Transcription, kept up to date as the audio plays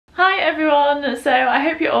everyone, so I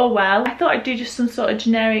hope you're all well. I thought I'd do just some sort of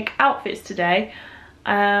generic outfits today.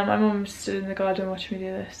 My mum stood in the garden watching me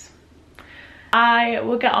do this. I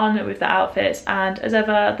will get on with the outfits, and as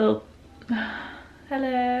ever, they'll...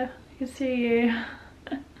 Hello, I can see you.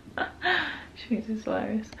 She thinks it's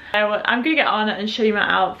hilarious. I'm gonna get on and show you my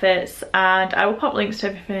outfits, and I will pop links to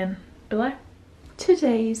everything below.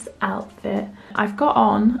 Today's outfit, I've got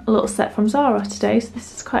on a little set from Zara today, so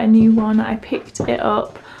this is quite a new one. I picked it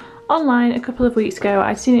up online a couple of weeks ago.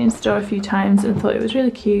 I'd seen it in store a few times and thought it was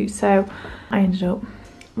really cute, so I ended up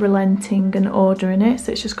relenting and ordering it.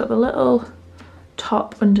 So it's just got the little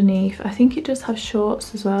top underneath. I think it does have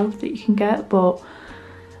shorts as well that you can get, but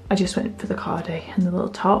I just went for the cardi and the little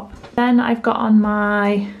top. Then I've got on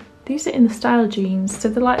my, these are in the style jeans, so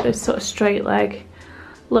they're like those sort of straight leg,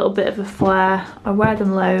 little bit of a flare. I wear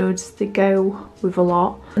them loads, they go with a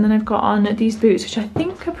lot. And then I've got on these boots, which I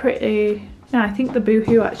think are pretty, no, I think they're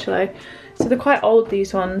Boohoo actually. So they're quite old,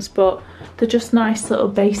 these ones, but they're just nice little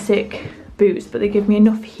basic boots, but they give me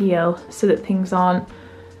enough heel so that things aren't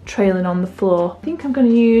trailing on the floor. I think I'm going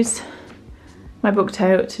to use my book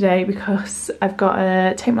tote today because I've got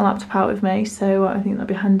to take my laptop out with me, so I think that'll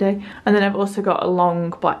be handy. And then I've also got a long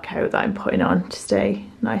black coat that I'm putting on to stay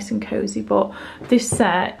nice and cozy. But this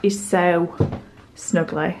set is so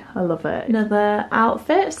snuggly, I love it. Another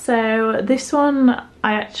outfit, so this one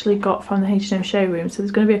I actually got from the H&M showroom, so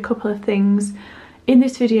there's going to be a couple of things in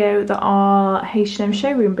this video that are H&M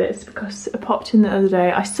showroom bits because I popped in the other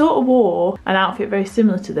day. I sort of wore an outfit very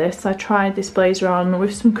similar to this. I tried this blazer on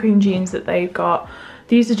with some cream jeans that they've got.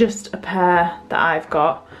 These are just a pair that I've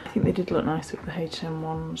got. I think they did look nice with the H&M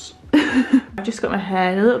ones. I've just got my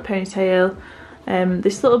hair in a little ponytail,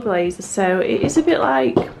 this little blazer, so it is a bit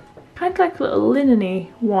like, kind of like a little linen-y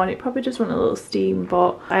one. It probably does want a little steam,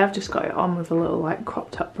 but I have just got it on with a little like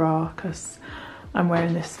crop top bra because I'm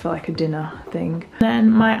wearing this for like a dinner thing. Then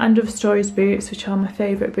my End of Stories boots, which are my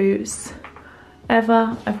favourite boots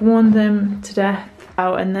ever. I've worn them to death.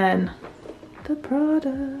 Oh, and then the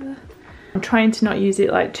Prada. I'm trying to not use it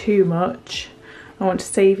like too much. I want to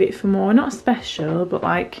save it for more, not special, but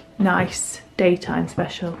like nice daytime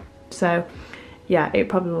special. So yeah, it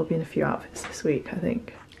probably will be in a few outfits this week, I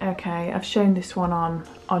think. Okay, I've shown this one on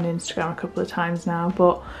Instagram a couple of times now,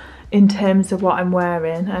 but in terms of what I'm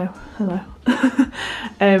wearing, oh hello,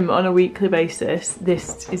 on a weekly basis,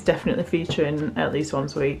 this is definitely featuring at least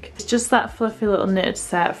once a week. It's just that fluffy little knitted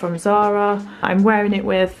set from Zara. I'm wearing it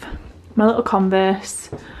with my little Converse.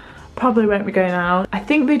 Probably won't be going out. I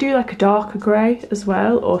think they do like a darker grey as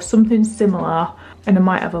well, or something similar, and I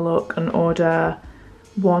might have a look and order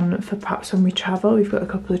one for perhaps when we travel. We've got a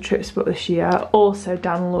couple of trips booked this year. Also,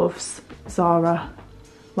 Dan loves Zara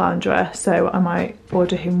loungewear, so I might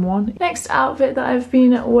order him one. Next outfit that I've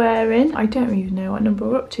been wearing, I don't even know what number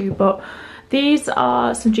we're up to, but these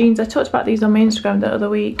are some jeans. I talked about these on my Instagram the other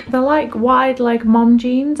week. They're like wide leg mom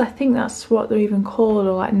jeans. I think that's what they're even called,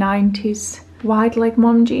 or like 90s wide leg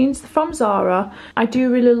mom jeans from Zara. I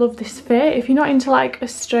do really love this fit. If you're not into like a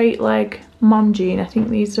straight leg mom jean, I think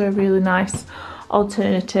these are a really nice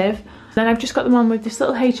alternative. Then I've just got them on with this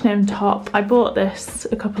little H&M top. I bought this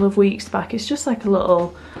a couple of weeks back. It's just like a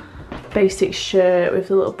little basic shirt with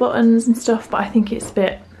the little buttons and stuff, but I think it's a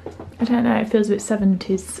bit, I don't know, it feels a bit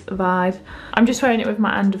 70s vibe. I'm just wearing it with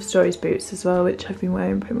my End of Stories boots as well, which I've been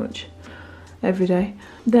wearing pretty much every day.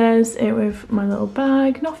 There's it with my little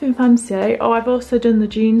bag, nothing fancy. Oh, I've also done the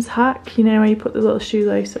jeans hack, you know, where you put the little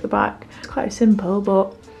shoelace at the back. It's quite simple,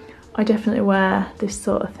 but I definitely wear this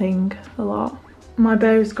sort of thing a lot. My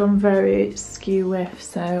bow's gone very skew with,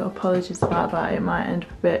 so apologies about that. It might end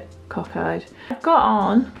up a bit cockeyed. I've got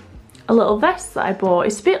on a little vest that I bought.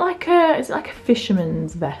 It's a bit like it's like a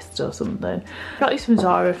fisherman's vest or something. I got this from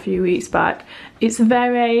Zara a few weeks back. It's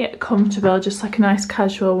very comfortable, just like a nice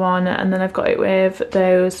casual one. And then I've got it with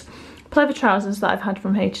those pleather trousers that I've had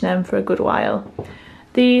from H&M for a good while.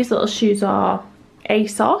 These little shoes are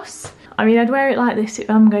ASOS. I mean, I'd wear it like this if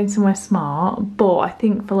I'm going somewhere smart, but I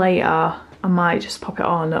think for later I might just pop it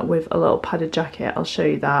on with a little padded jacket. I'll show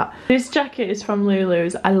you that. This jacket is from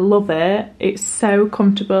Lulu's. I love it. It's so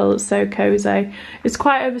comfortable, it's so cozy. It's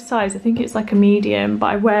quite oversized. I think it's like a medium, but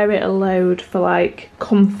I wear it a load for like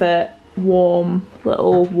comfort, warm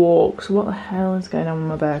little walks. What the hell is going on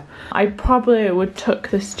with my bow? I probably would tuck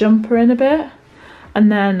this jumper in a bit,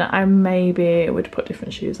 and then I maybe would put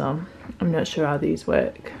different shoes on. I'm not sure how these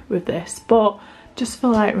work with this, but just for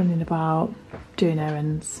like running about, doing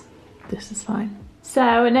errands, this is fine.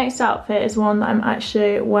 So next outfit is one that I'm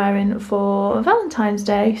actually wearing for Valentine's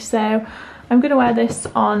Day. So I'm gonna wear this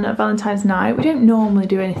on Valentine's night. We don't normally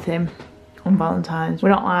do anything on Valentine's. We're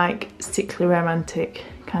not like sickly romantic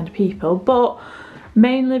kind of people, but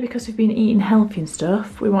mainly because we've been eating healthy and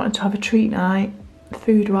stuff, we wanted to have a treat night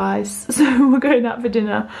food wise, so we're going out for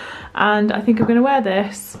dinner, and I think I'm going to wear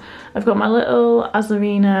this. I've got my little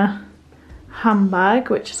Azurina handbag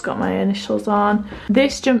which has got my initials on.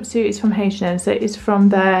 This jumpsuit is from H&M, so it is from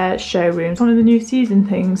their showroom. It's one of the new season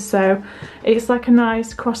things, so it's like a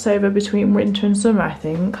nice crossover between winter and summer. I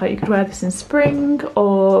think like you could wear this in spring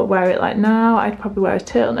or wear it like now. I'd probably wear a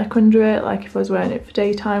turtleneck under it, like if I was wearing it for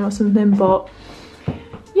daytime or something, but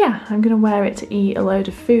yeah, I'm gonna wear it to eat a load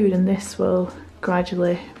of food and this will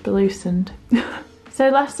gradually be loosened. So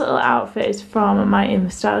last little outfit is from my In The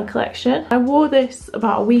Style collection. I wore this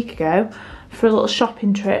about a week ago for a little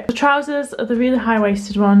shopping trip. The trousers are the really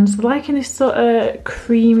high-waisted ones, like in this sort of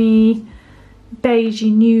creamy,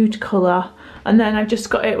 beigey nude colour. And then I've just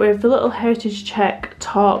got it with the little heritage check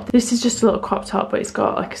top. This is just a little crop top, but it's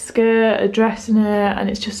got like a skirt, a dress in it, and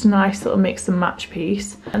it's just a nice little mix and match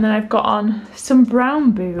piece. And then I've got on some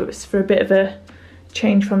brown boots for a bit of a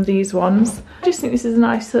change from these ones. I just think this is a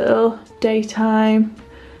nice little daytime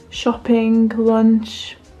shopping,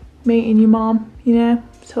 lunch, meeting your mom, you know,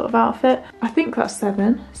 sort of outfit. I think that's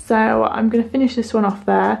 7, so I'm going to finish this one off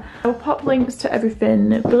there. I'll pop links to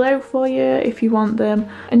everything below for you if you want them,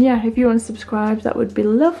 and yeah, if you want to subscribe that would be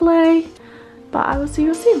lovely, but I will see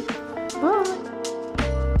you soon. Bye.